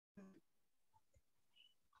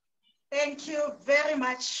Thank you very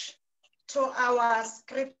much to our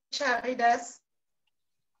scripture readers.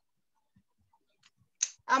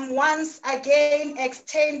 I'm once again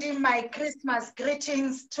extending my Christmas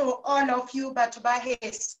greetings to all of you,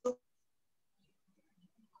 Batubahesu.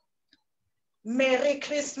 Merry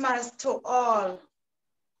Christmas to all.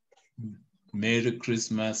 Merry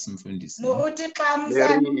Christmas, Mfundisi.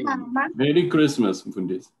 Merry Christmas,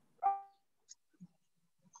 Mfundisi.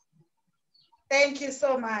 Thank you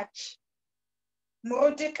so much.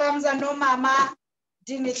 Muruti Kamza no mama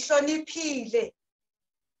dinihloniphile.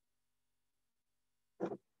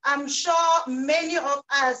 I'm sure many of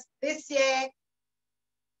us this year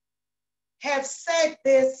have said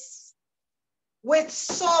this with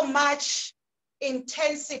so much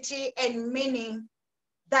intensity and meaning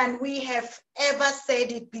than we have ever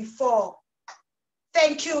said it before.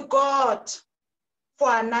 Thank you, God,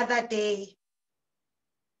 for another day.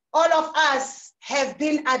 All of us have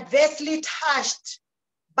been adversely touched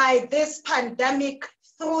by this pandemic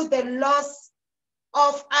through the loss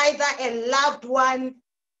of either a loved one,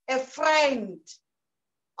 a friend,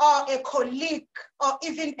 or a colleague, or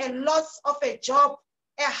even a loss of a job,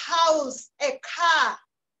 a house, a car,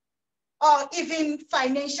 or even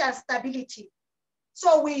financial stability.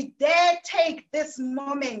 So we dare take this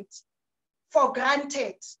moment for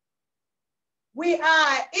granted. We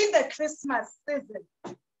are in the Christmas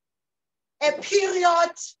season, a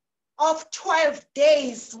period of 12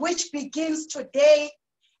 days, which begins today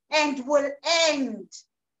and will end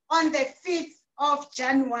on the 5th of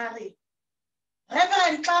January.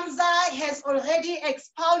 Reverend Kamza has already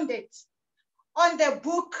expounded on the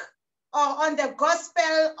book or on the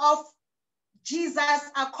gospel of Jesus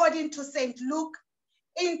according to St. Luke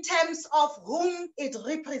in terms of whom it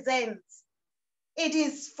represents. It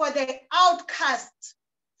is for the outcast,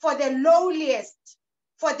 for the lowliest,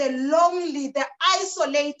 for the lonely, the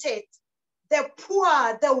isolated, the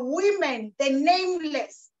poor, the women, the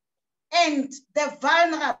nameless, and the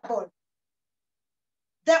vulnerable.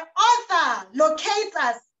 The author locates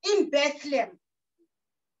us in Bethlehem.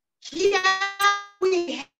 Here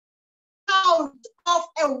we have out of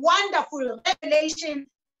a wonderful revelation,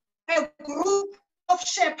 a group of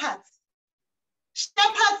shepherds.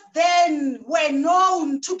 Shepherds then were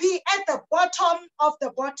known to be at the bottom of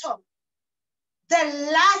the bottom, the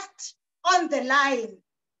last on the line.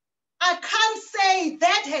 I can't say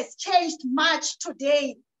that has changed much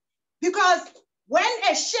today, because when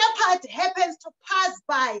a shepherd happens to pass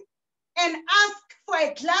by and ask for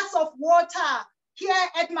a glass of water here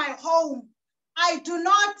at my home, I do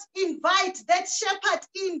not invite that shepherd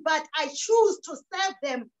in, but I choose to serve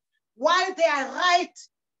them while they are right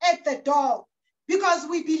at the door, because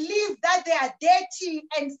we believe that they are dirty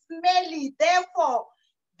and smelly, therefore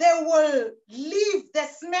they will leave the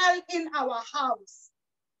smell in our house.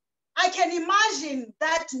 I can imagine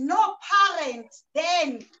that no parent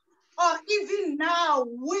then or even now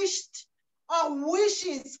wished or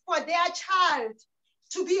wishes for their child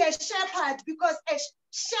to be a shepherd, because a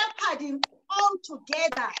shepherding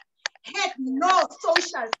altogether had no social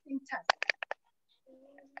status.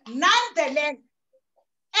 Nonetheless,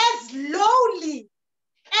 as lowly,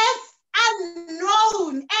 as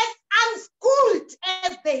unknown, as unschooled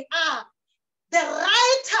as they are, the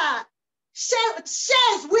writer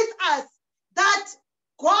shares with us that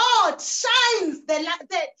God shines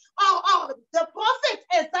the prophet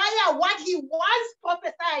Isaiah, what he once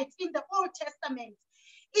prophesied in the Old Testament,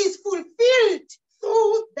 is fulfilled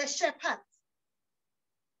through the shepherds.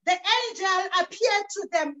 The angel appeared to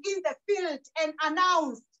them in the field and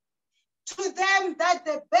announced to them that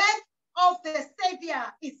the birth of the Savior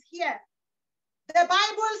is here. The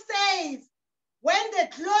Bible says, when the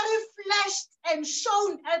glory flashed and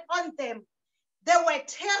shone on them, they were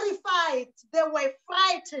terrified, they were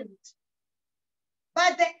frightened.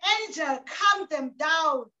 But the angel calmed them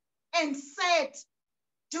down and said,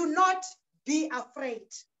 do not be afraid.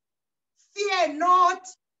 Fear not,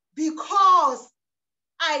 because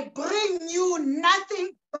I bring you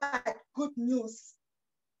nothing but good news.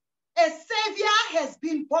 A Savior has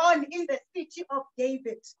been born in the city of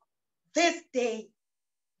David this day.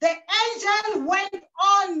 The angel went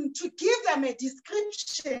on to give them a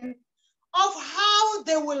description of how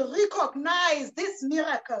they will recognize this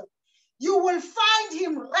miracle. You will find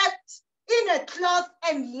him wrapped in a cloth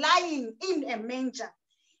and lying in a manger.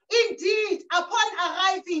 Indeed, upon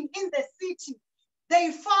arriving in the city,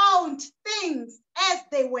 they found things as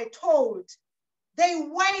they were told. They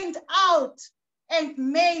went out and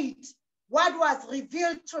made what was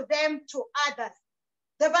revealed to them to others.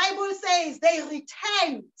 The Bible says they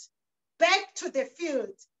returned back to the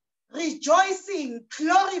field, rejoicing,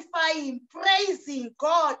 glorifying, praising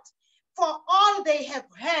God, for all they have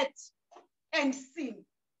heard and seen.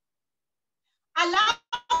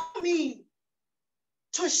 Allow me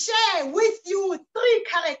to share with you 3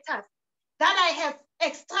 characters that I have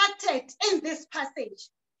extracted in this passage.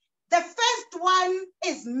 The first one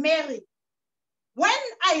is Mary. When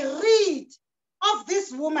I read of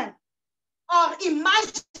this woman, or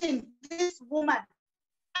imagine this woman,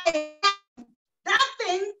 I have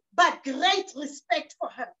nothing but great respect for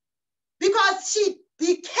her, because she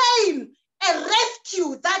became a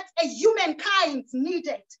rescue that a humankind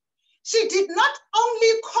needed. She did not only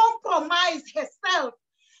compromise herself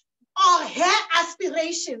or her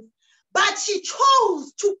aspirations, but she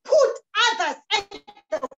chose to put others at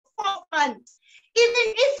the forefront,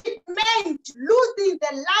 even if it meant losing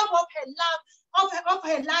the love of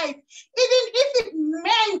her life, even if it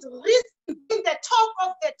meant risking being the talk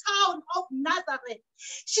of the town of Nazareth.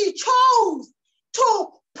 She chose to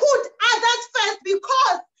put others first,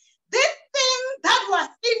 because this thing that was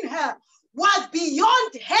in her was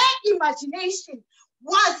beyond her imagination,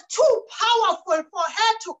 was too powerful for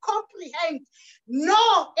her to comprehend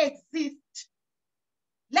nor exist.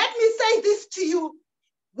 Let me say this to you.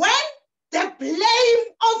 When the blame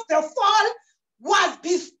of the fall was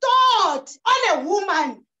bestowed on a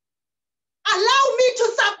woman, allow me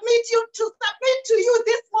to submit to you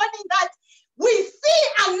this morning that we see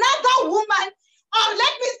another woman, or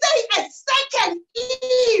let me say a second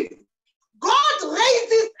Eve. God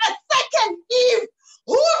raises a second Eve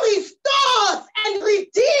who restores and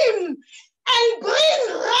redeems and brings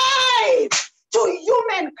right to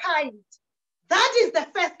humankind. That is the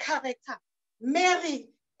first character, Mary,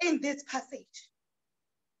 in this passage.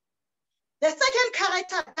 The second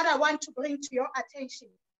character that I want to bring to your attention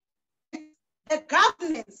is the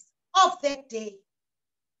governance of that day.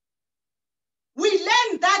 We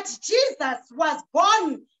learn that Jesus was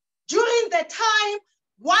born during the time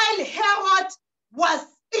while Herod was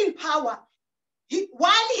in power,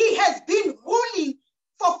 while he has been ruling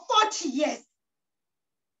for 40 years.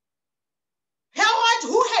 Herod,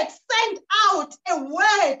 who had sent out a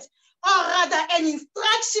word, or rather an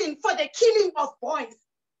instruction for the killing of boys.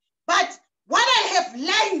 But what I have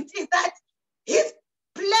learned is that his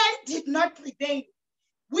plan did not prevail.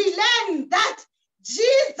 We learn that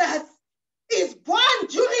Jesus is born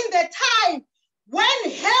during the time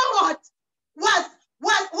when Herod was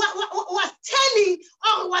telling,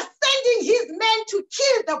 or was sending his men to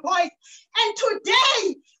kill the boys. And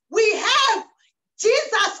today we have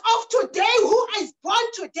Jesus of today, who is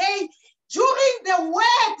born today, during the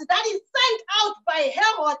word that is sent out by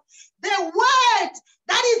Herod, the word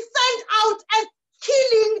that is sent out as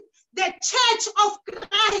killing the church of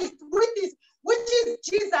Christ, which is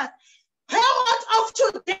Jesus. Herod of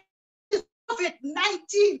today is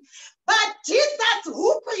COVID-19, but Jesus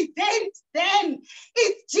who prevailed then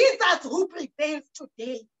is Jesus who prevails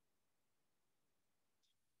today.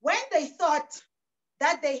 When they thought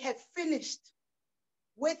that they had finished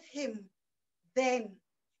with him, then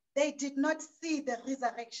they did not see the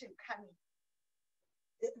resurrection coming.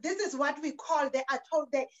 This is what we call the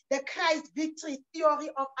Christ victory theory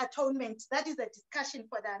of atonement. That is a discussion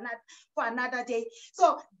for another day.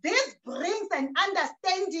 So this brings an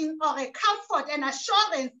understanding or a comfort and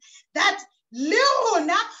assurance that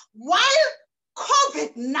Leona, while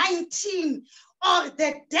COVID-19 or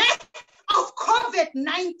the death of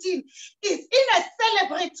COVID-19 is in a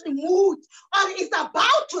celebratory mood or is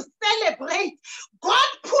about to celebrate, God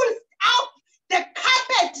pulls out the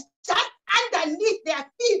carpet just underneath their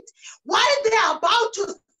feet while they are about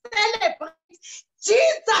to celebrate.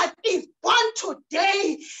 Jesus is born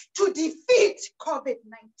today to defeat COVID-19.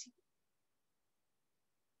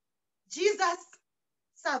 Jesus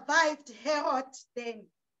survived Herod then.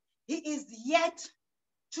 He is yet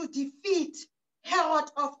to defeat Herod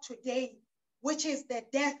of today, which is the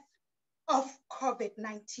death of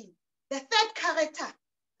COVID-19. The third character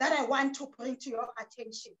that I want to bring to your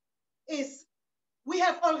attention is, we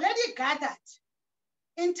have already gathered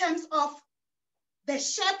in terms of the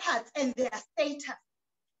shepherds and their status,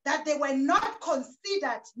 that they were not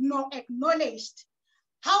considered nor acknowledged.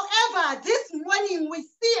 However, this morning we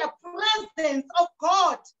see a presence of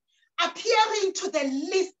God appearing to the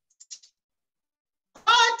least.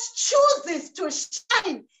 God chooses to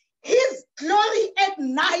shine his glory at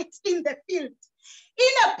night in the field,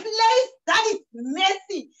 in a place that is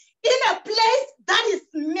messy, in a place that is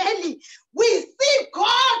smelly. We see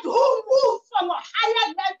God who moves from a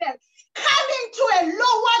higher level, coming to a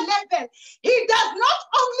lower level. He does not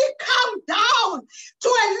only come down to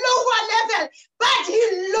a lower level, but he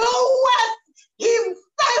lowers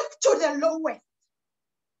himself to the lowest.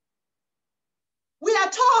 We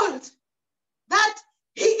are told that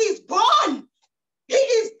he is born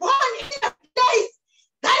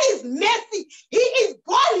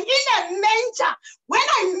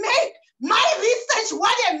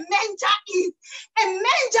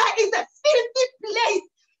is a filthy place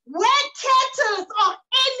where cattle or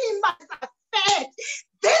animals are fed.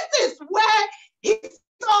 This is where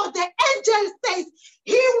the angel says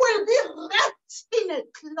he will be wrapped in a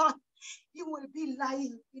cloth. He will be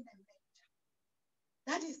lying in a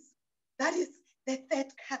manger. That is the third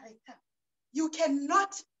character. You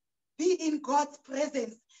cannot be in God's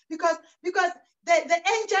presence because the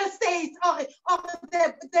angel says, or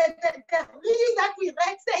the reading that we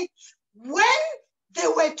read says, when they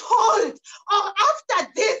were told, or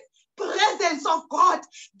after this presence of God,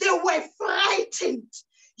 they were frightened.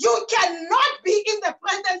 You cannot be in the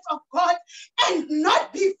presence of God and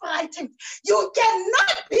not be frightened. You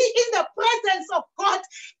cannot be in the presence of God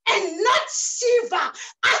and not shiver.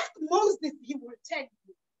 Ask Moses, he will tell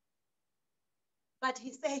you. But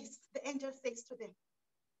he says, the angel says to them,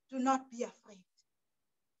 do not be afraid.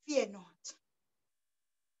 Fear not.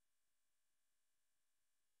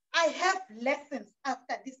 I have lessons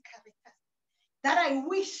after this character that I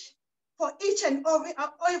wish for each and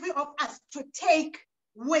every of us to take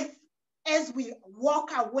with as we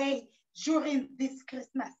walk away during this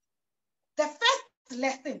Christmas. The first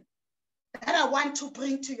lesson that I want to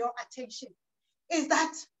bring to your attention is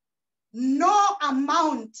that no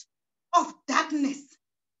amount of darkness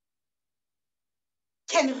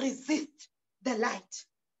can resist the light.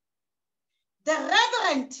 The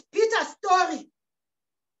Reverend Peter Story,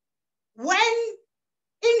 when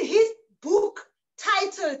in his book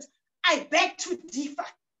titled, I Beg to Differ,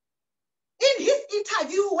 in his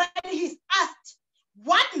interview when he's asked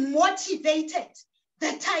what motivated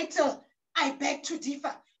the title, I Beg to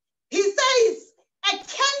Differ, he says a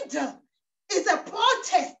candle is a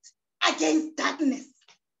protest against darkness.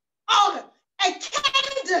 Or a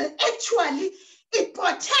candle actually, it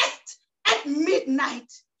protests at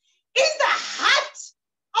midnight. In the heart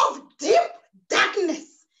of deep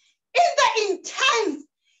darkness, in the intense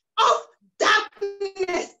of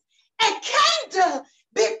darkness, a candle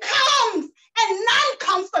becomes a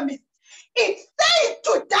non-conformist. It says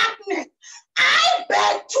to darkness, I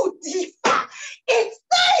beg to differ. It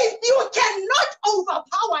says you cannot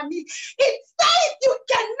overpower me. It says you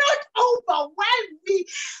cannot overwhelm me.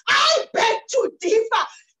 I beg to differ.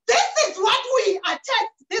 This is what we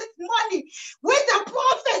attest this morning with the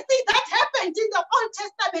prophecy that happened in the Old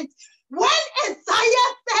Testament when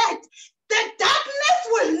Isaiah said, the darkness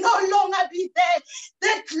will no longer be there.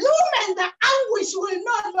 The gloom and the anguish will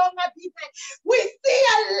no longer be there. We see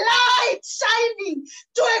a light shining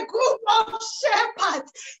to a group of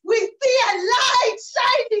shepherds. We see a light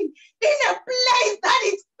shining in a place that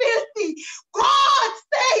is filthy. God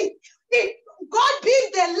says, God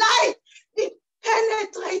being the light, it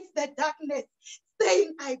penetrates the darkness,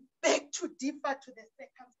 saying, I beg to differ to the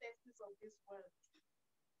circumstances of this world.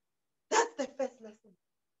 That's the first lesson.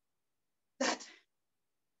 That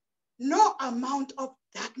no amount of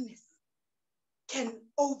darkness can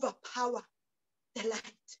overpower the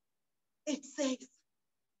light. It says,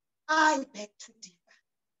 I beg to differ.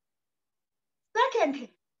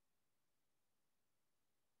 Secondly,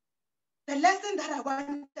 the lesson that I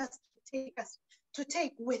want us to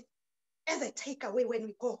take with as a takeaway when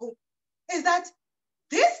we go home is that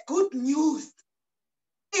this good news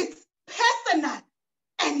is personal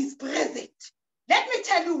and is present. Let me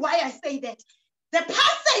tell you why I say that. The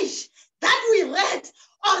passage that we read,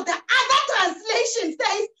 or the other translation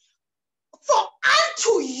says, for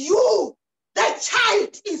unto you the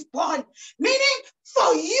child is born. Meaning,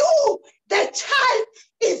 for you the child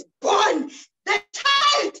is born. The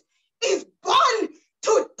child is born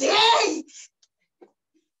today.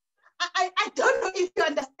 I don't know if you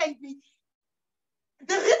understand me.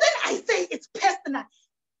 The reason I say it's personal,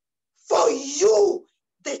 for you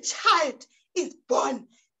the child is born.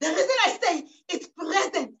 The reason I say it's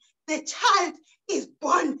present, the child is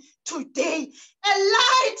born today. A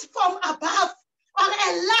light from above, or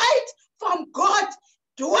a light from God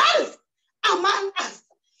dwells among us.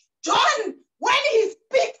 John, when he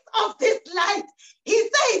speaks of this light, he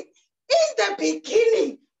says, in the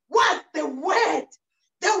beginning was the Word.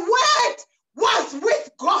 The Word was with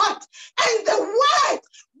God, and the Word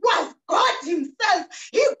was God himself.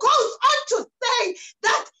 He goes on to say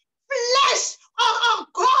that flesh, or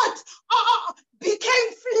God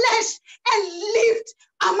became flesh and lived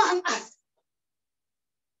among us.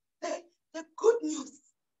 The good news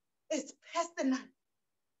is personal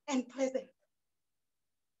and present.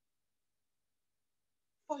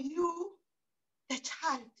 For you, the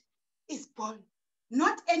child is born,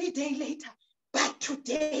 not any day later, but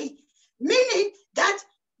today. Meaning that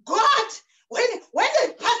God, when the reader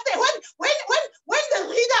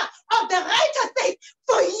of the writer says,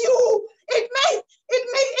 for you, it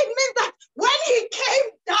means that When he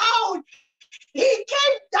came down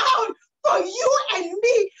for you and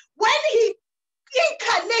me. When he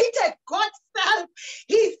incarnated God's self,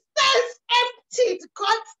 he self-emptied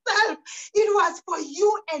God's self. It was for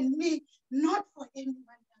you and me, not for anyone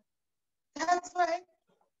else. That's why,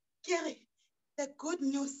 Gary, the good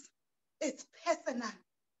news is personal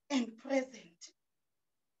and present.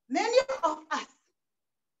 Many of us,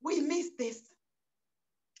 we miss this.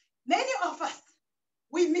 Many of us,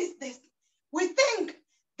 we miss this. We think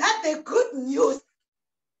that the good news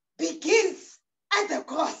begins at the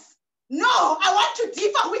cross. No, I want to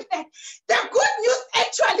differ with that. The good news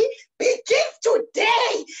actually begins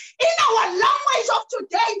today, in our language of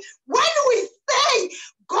today, when we say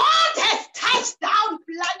God has touched down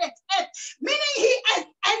planet Earth, meaning he has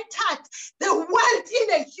entered the world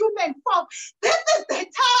in a human form. This is the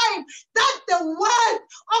time that the world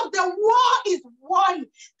of the war is won.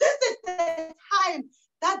 This is the time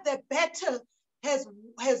that the battle has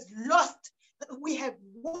lost. We have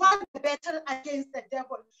won the battle against the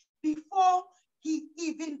devil before he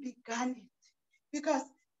even began it. Because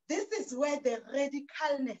this is where the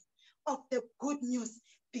radicalness of the good news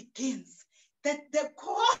begins. That the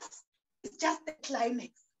cross is just the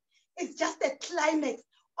climax. It's just the climax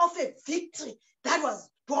of a victory that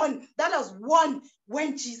was won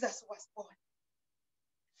when Jesus was born.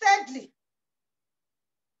 Thirdly,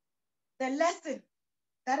 the lesson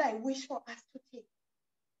that I wish for us to take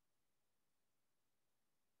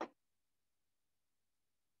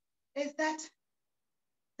is that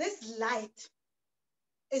this light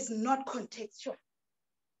is not contextual.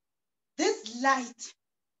 This light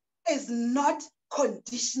is not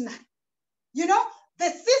conditional. You know, the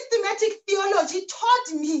systematic theology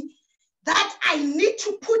taught me that I need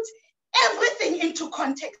to put everything into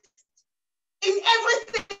context in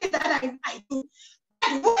everything that I do.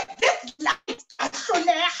 And with this light,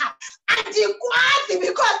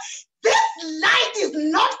 because this light is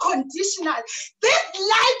not conditional. This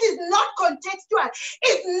light is not contextual.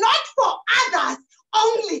 It's not for others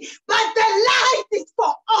only, but the light is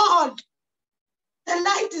for all. The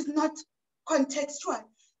light is not contextual.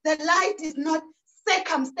 The light is not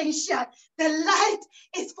circumstantial. The light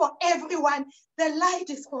is for everyone. The light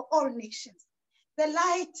is for all nations. The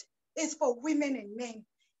light is for women and men.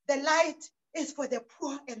 The light is for the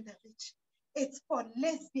poor and the rich. It's for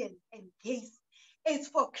lesbians and gays. It's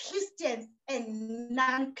for Christians and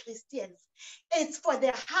non-Christians. It's for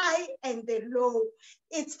the high and the low.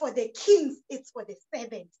 It's for the kings. It's for the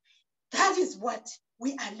servants. That is what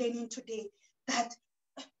we are learning today. That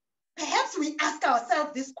perhaps we ask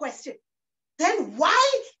ourselves this question. Then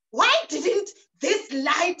why didn't this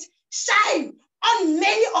light shine on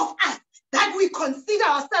many of us that we consider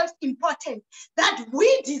ourselves important, that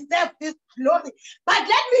we deserve this glory? But let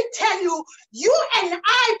me tell you, you and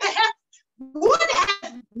I perhaps would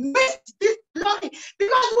have missed this glory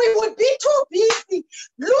because we would be too busy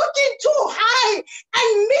looking too high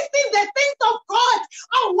and missing the things of God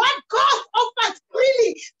or what God offers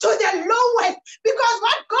freely to the lowest. Because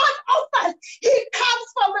what God offers, he comes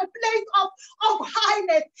from a place of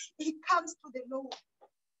highness. He comes to the lowest.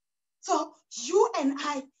 So you and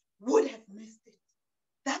I would have missed it.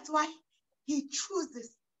 That's why he chooses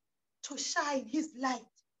to shine his light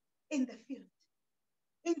in the field.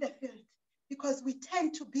 In the field. Because we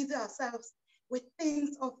tend to busy ourselves with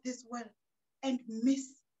things of this world and miss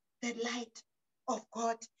the light of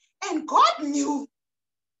God. And God knew,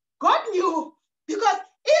 because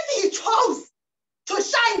if he chose to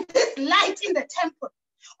shine this light in the temple,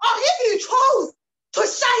 or if he chose to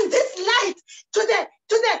shine this light to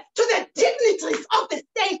the dignitaries of the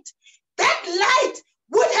state, that light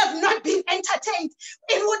would have not been entertained.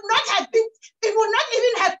 It would not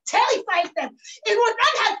even have terrified them. It would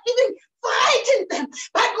not have even frightened them.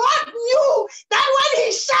 But God knew that when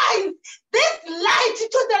he shines this light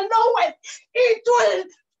to the lowest, it will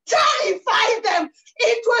terrify them.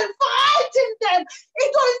 It will frighten them.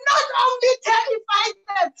 It will not only terrify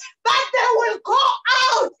them, but they will go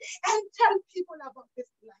out and tell people about this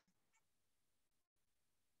light.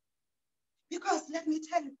 Because let me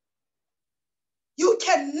tell you, you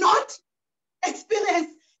cannot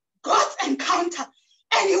experience God's encounter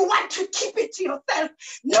and you want to keep it to yourself.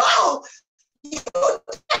 No, you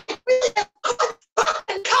experience God's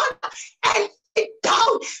encounter and sit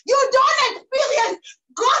down. You don't experience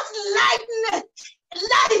God's light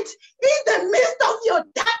in the midst of your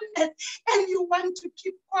darkness and you want to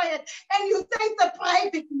keep quiet and you think it's a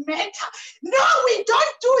private matter. No, we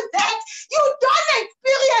don't do that. You don't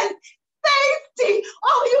experience safety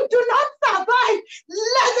or you do not survive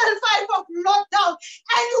level 5 of lockdown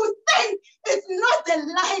and you think it's not the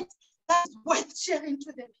light that's worth sharing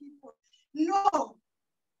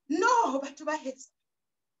Oh, batho ba heso.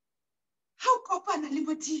 How kopana le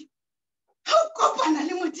Modimo? How kopana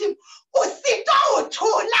le Modimo? O sita o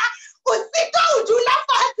thola, o sita o dula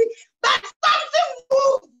fatshe, but something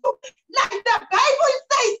moved. Like the Bible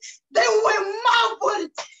says, they were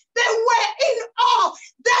marveled. They were in awe.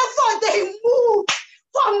 Therefore, they moved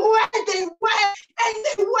from where they were and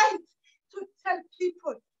they went to tell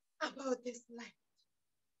people about this light.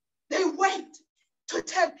 They went to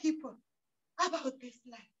tell people about this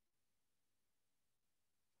light.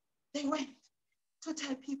 They went to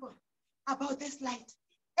tell people about this light.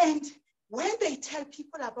 And when they tell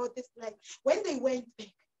people about this light, when they went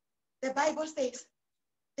back, the Bible says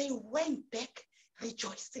they went back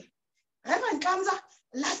rejoicing. Reverend Kamza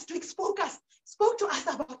last week spoke to us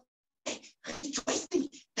about rejoicing,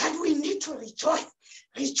 that we need to rejoice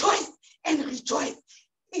and rejoice.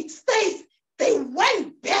 It says they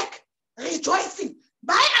went back rejoicing.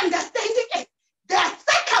 My understanding is their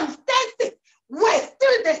circumstances were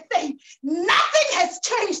still the same. Nothing has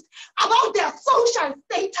changed about their social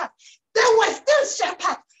status. They were still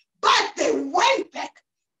shepherds, but they went back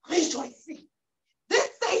rejoicing. This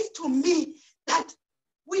says to me that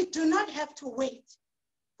we do not have to wait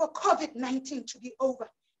for COVID-19 to be over,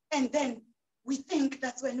 and then we think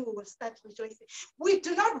that's when we will start rejoicing. We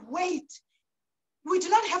do not wait. We do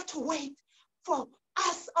not have to wait for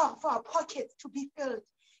us or for our pockets to be filled.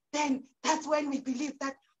 Then that's when we believe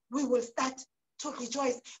that we will start to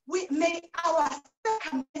rejoice. Our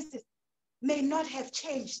circumstances may not have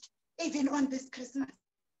changed even on this Christmas,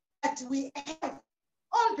 but we have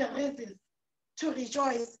all the reasons to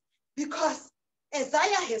rejoice, because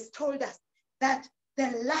Isaiah has told us that the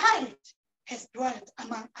light has dwelt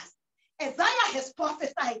among us. Isaiah has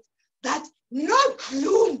prophesied that no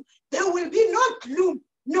gloom, there will be no gloom,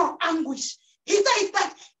 no anguish. He says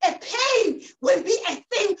that a pain will be a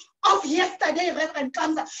thing of yesterday, Reverend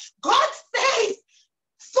Kamza. God says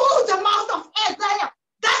through the mouth of Isaiah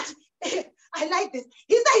that, I like this,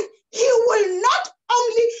 he says he will not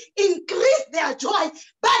only increase their joy,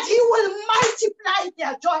 but he will multiply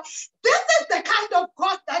their joy. This is the kind of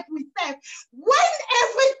God that we serve. When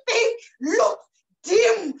everything looks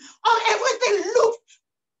dim or everything looks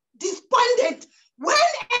despondent, when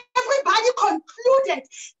everybody concluded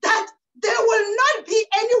that there will not be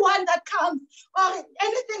anyone that comes or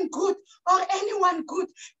anything good or anyone good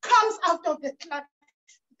comes out of the clan,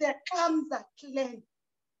 there comes a clan.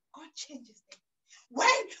 God changes them.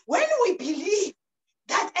 When we believe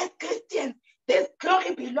that as Christians, this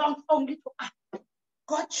glory belongs only to us,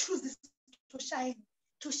 God chooses to shine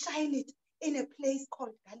it in a place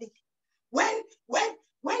called Galilee. When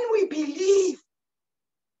we believe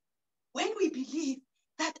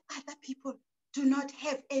that other people do not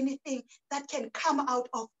have anything that can come out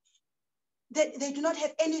of, they do not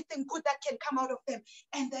have anything good that can come out of them,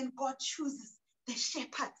 and then God chooses the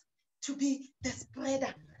shepherd to be the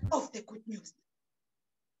spreader of the good news.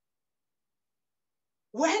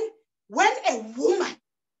 When a woman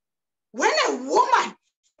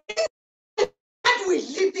that we're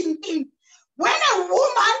living in, when a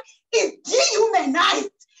woman is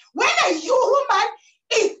dehumanized, when a woman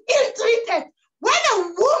is ill-treated, when a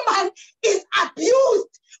woman is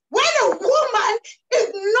abused, when a woman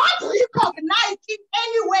is not recognized in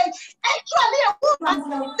any way, actually a woman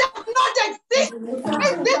does not exist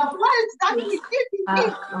in this world that we live in,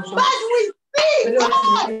 but we see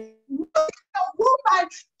God a woman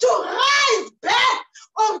to rise back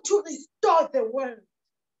or to restore the world.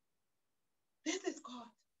 This is God.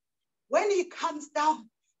 When he comes down,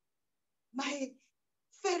 my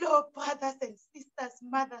fellow brothers and sisters,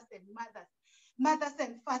 mothers and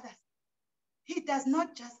fathers, he does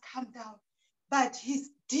not just come down, but he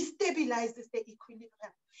destabilizes the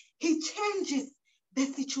equilibrium. He changes the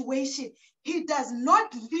situation. He does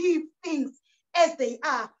not leave things as they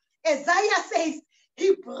are. Isaiah says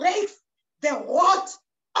he breaks the rod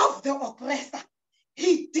of the oppressor.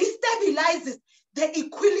 He destabilizes the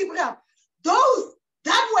equilibrium. Those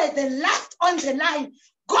that were the last on the line,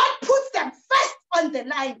 God puts them first on the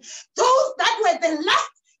line. Those that were the last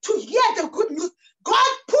to hear the good news,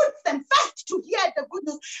 God puts them first to hear the good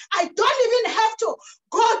news. I don't even have to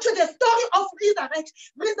go to the story of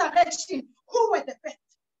resurrection. Who were the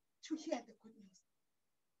first to hear the good news?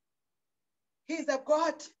 He is a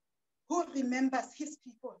God who remembers his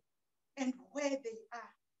people and where they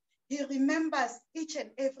are. He remembers each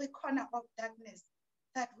and every corner of darkness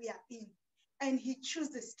that we are in, and he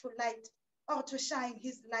chooses to light or to shine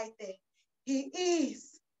his light there. He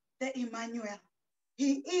is the Emmanuel.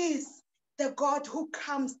 He is the God who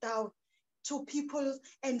comes down to people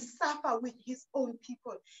and suffer with his own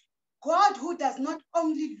people. God who does not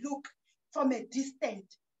only look from a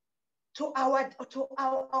distance,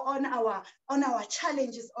 on our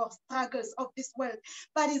challenges or struggles of this world,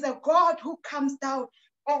 but is a God who comes down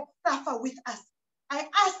and suffer with us. I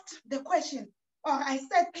asked the question, or I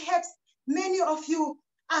said perhaps many of you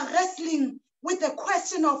are wrestling with the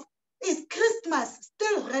question of, is Christmas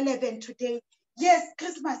still relevant today? Yes,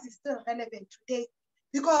 Christmas is still relevant today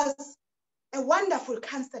because a wonderful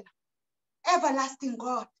counselor, everlasting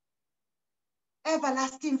God,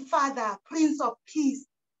 everlasting Father, Prince of Peace,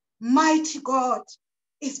 mighty God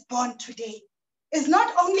is born today. It's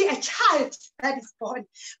not only a child that is born,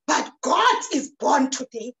 but God is born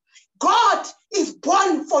today. God is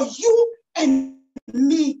born for you and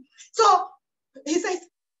me. So he says,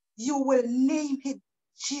 you will name him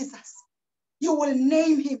Jesus. You will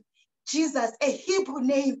name him Jesus, a Hebrew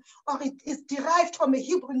name, or it is derived from a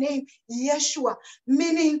Hebrew name, Yeshua,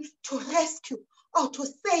 meaning to rescue or to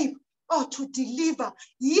save or to deliver.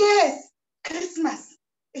 Yes, Christmas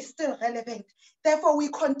is still relevant. Therefore, we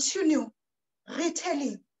continue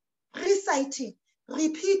retelling, reciting,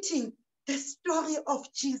 repeating the story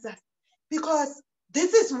of Jesus, because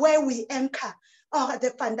this is where we anchor, or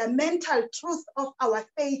the fundamental truth of our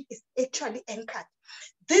faith is actually anchored.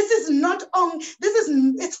 This is not on,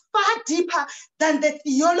 it's far deeper than the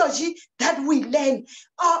theology that we learn,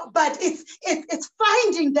 but it's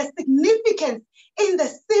finding the significance in the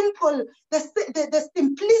simple, the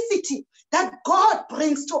simplicity that God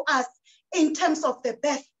brings to us in terms of the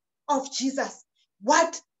birth of Jesus,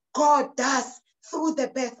 what God does through the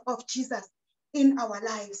birth of Jesus in our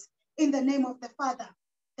lives. In the name of the Father,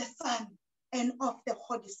 the Son, and of the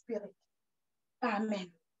Holy Spirit. Amen.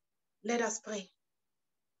 Let us pray.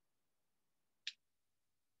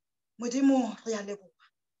 Modimo re a leboha.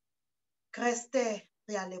 Kreste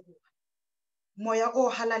re a leboha. Moya o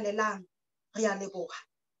halalelang re a leboha.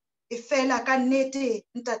 E fela ka nnete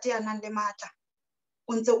ntate ya nang le matla.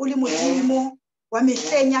 O ntse o le modimo wa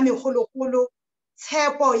mehleng ya megologolo,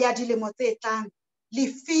 tshepo ya dilemo tse tlang,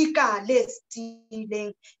 lefika le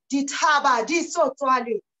setileng, dithaba di so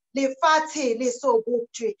tswalwe, lefatshe le so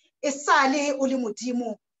boptjwe, e sale o le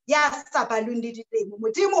modimo ya sa balweng le dilemo.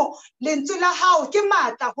 Modimo, lentswe la hao ke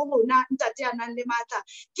matla ho rona ntate ya nang le matla,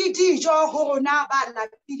 ke dijo ho rona ba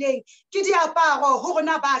lapileng, ke diaparo ho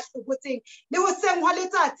rona ba hlobotseng, le hoseng hwa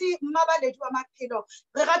letsatsi mmabaledi wa maphelo.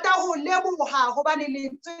 Re rata ho leboha hobane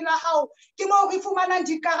lentswe la hao ke moo re fumanang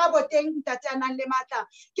dikarabo teng ntate ya nang le matla,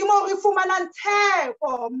 ke moo re fumanang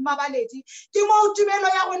tshepo mmabaledi, ke moo tumelo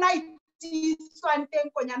ya rona tiswang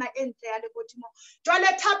teng konyana e ntle ya legodimo. Jwale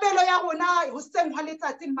thapelo ya rona hoseng hwa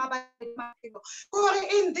letsatsi mmabaledi maphelo, kore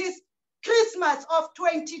in this Christmas of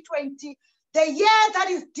 2020, the year that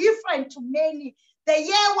is different to many, the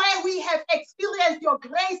year where we have experienced your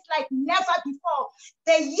grace like never before,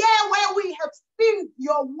 the year where we have seen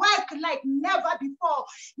your work like never before.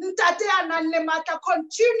 Ntate ya nang le matla,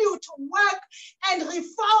 continue to work and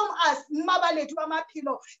reform us, mmabaledi wa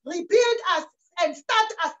maphelo, rebuild us and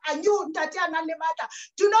start us anew, ntate ya nang le matla.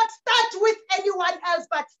 Do not start with anyone else,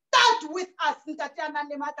 but start with us, ntate ya nang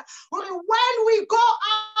le matla. When we go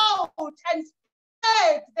out and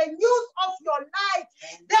spread the news of your life,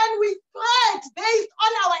 then we spread based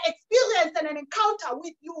on our experience and an encounter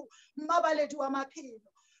with you, mmabaledi wa maphelo.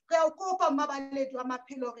 Re a kopa mmabaledi wa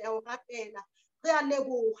maphelo, re a o rapela, re a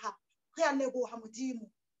leboha modimo,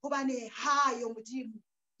 hobane ha yo modimo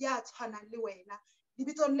ya tshwanang le wena.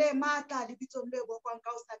 Lebitsong le matla, lebitsong le bokwang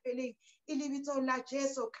ka o sa feleng, e lebitsong la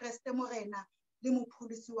Jesu Kriste morena le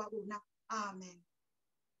mopholosi wa rona. Amen.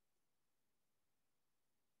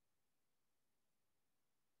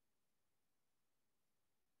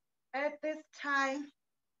 At this time,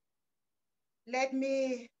 let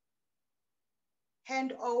me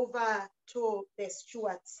hand over to the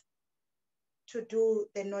stewards to do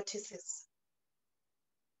the notices.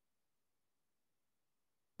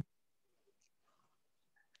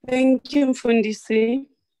 Thank you, Mfundisi.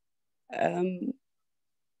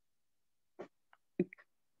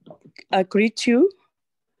 I greet you,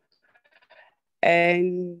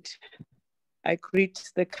 and I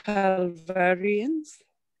greet the Calvarians,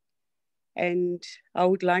 and I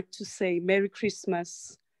would like to say Merry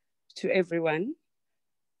Christmas to everyone.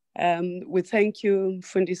 We thank you,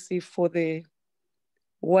 Mfundisi, for the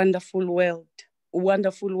wonderful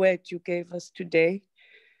word you gave us today,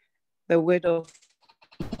 the word of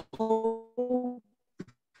hope,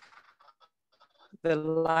 the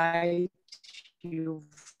light you've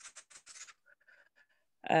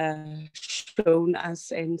shown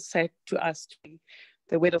us and said to us today,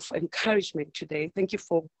 the word of encouragement today. Thank you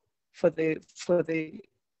for the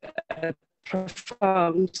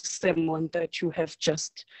profound sermon that you have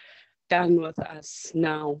just done with us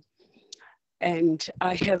now. And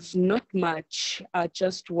I have not much. I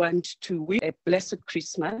just want to wish a blessed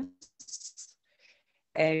Christmas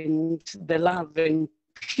and the love and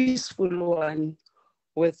peaceful one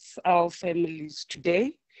with our families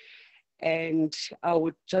today. And I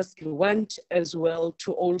would just want as well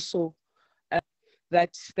to also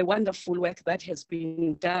that the wonderful work that has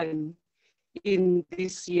been done in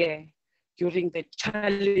this year during the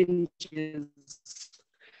challenges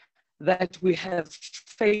that we have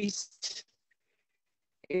faced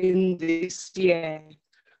in this year.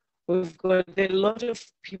 We've got a lot of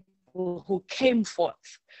people who came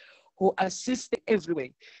forth, who assisted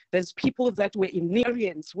everywhere. There's people that were in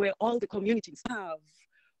areas where all the communities have.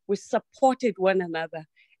 We supported one another,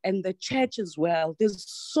 and the church as well. There's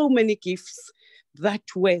so many gifts that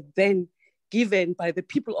were then given by the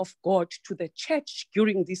people of God to the church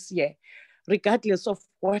during this year, regardless of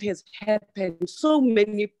what has happened. So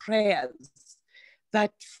many prayers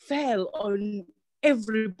that fell on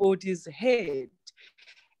everybody's head,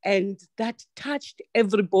 and that touched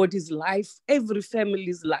everybody's life, every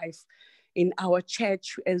family's life in our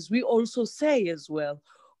church. As we also say as well,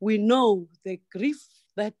 we know the grief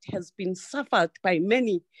that has been suffered by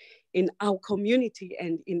many in our community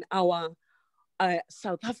and in our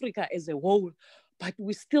South Africa as a whole. But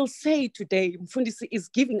we still say today, Mfundisi is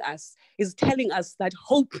telling us that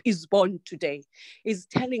hope is born today, is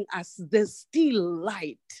telling us there's still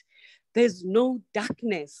light. There's no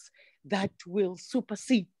darkness that will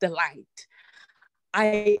supersede the light.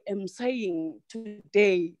 I am saying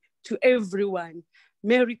today to everyone,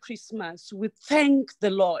 Merry Christmas. We thank the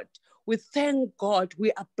Lord. We thank God.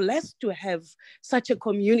 We are blessed to have such a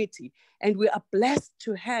community, and we are blessed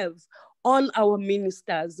to have all our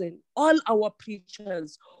ministers and all our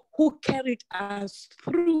preachers who carried us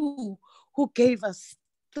through, who gave us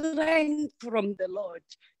strength from the Lord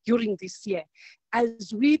during this year.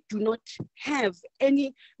 As we do not have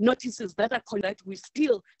any notices that are that we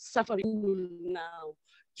still suffering now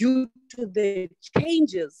due to the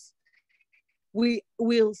changes, we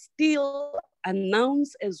will still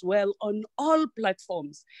announce as well on all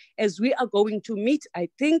platforms as we are going to meet, I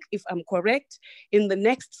think, if I'm correct, in the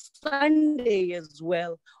next Sunday as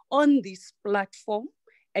well on this platform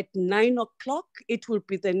at 9 o'clock. It will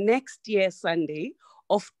be the next year Sunday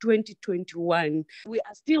of 2021. We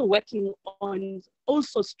are still working on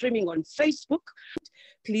also streaming on Facebook.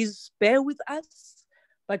 Please bear with us,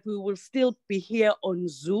 but we will still be here on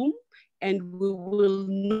Zoom, and we will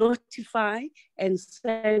notify and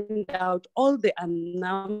send out all the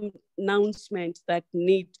announcements that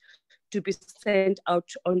need to be sent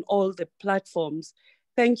out on all the platforms.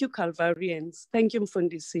 Thank you, Calvarians. Thank you,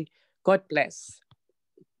 Mfundisi. God bless.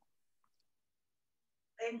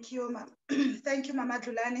 Thank you, thank you, Mama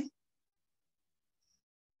Dulani.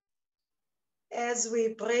 As we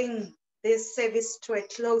bring this service to a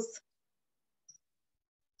close,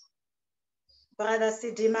 Brother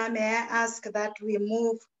Sidima, may I ask that we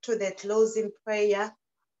move to the closing prayer?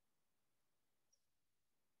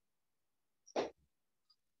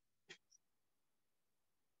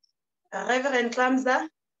 Reverend Klamza.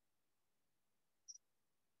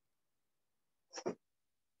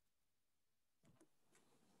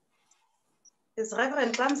 Is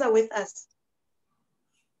Reverend Klamza with us?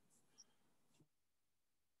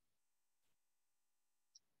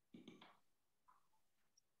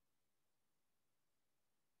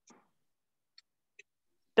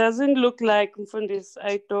 Doesn't look like Mfundisi.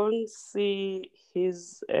 I don't see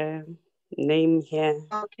his name here.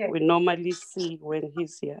 Okay. We normally see when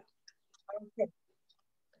he's here. Okay.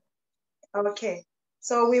 Okay.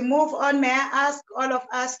 So we move on. May I ask all of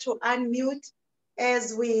us to unmute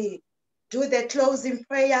as we do the closing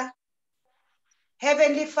prayer?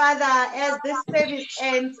 Heavenly Father, as this service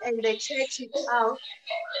ends and the church is out,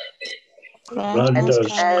 Grant us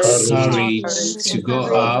courage to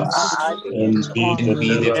go out and be and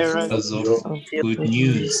be the bearers bearers of good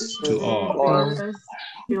news to all.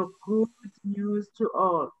 Your good news to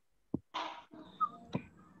all.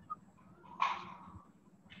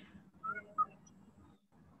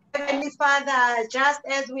 Heavenly Father, just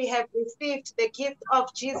as we have received the gift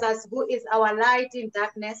of Jesus, who is our light in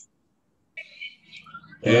darkness,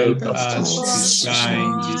 help us to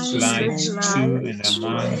shine this light through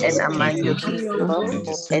and among your people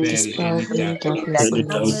and dispel any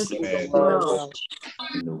darkness in the world.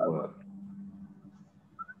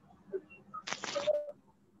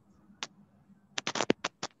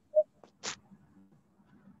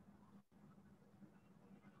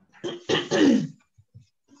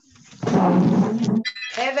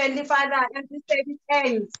 Heavenly Father, as we say it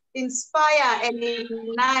ends, inspire and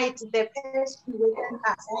ignite the passion within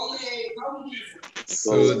us.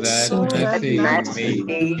 So that nothing may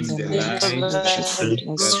dim the light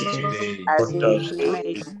as of we today.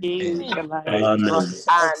 may gain the light Amen. of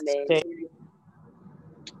today.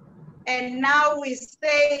 And now we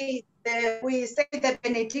say the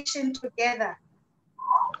benediction together.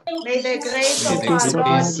 May the grace May of the our Lord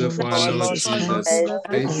grace of our Lord Jesus Christ,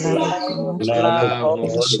 The love the of love of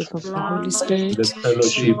fellowship of the Holy Spirit, the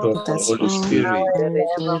fellowship of with the us Holy all, Spirit now and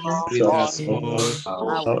be with us forevermore.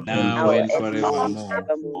 all, now and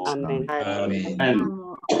forevermore. Amen. Amen.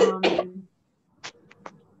 Amen.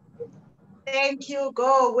 Thank you.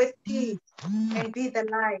 Go with peace and be the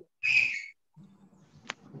light.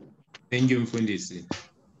 Thank you, Mfundisi.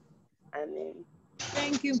 Amen.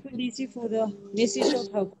 Thank you, Mfundisi, for the message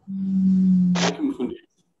of hope. Thank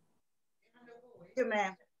you,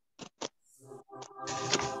 ma'am.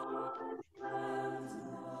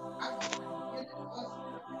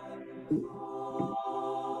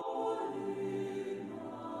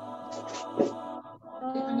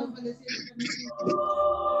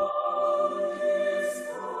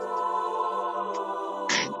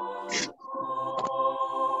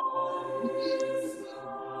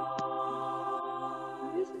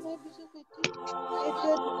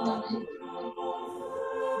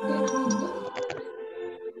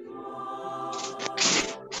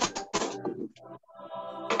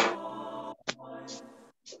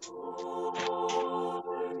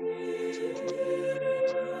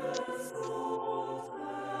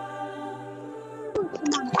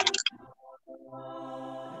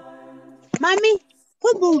 Mommy,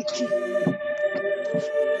 who moved you?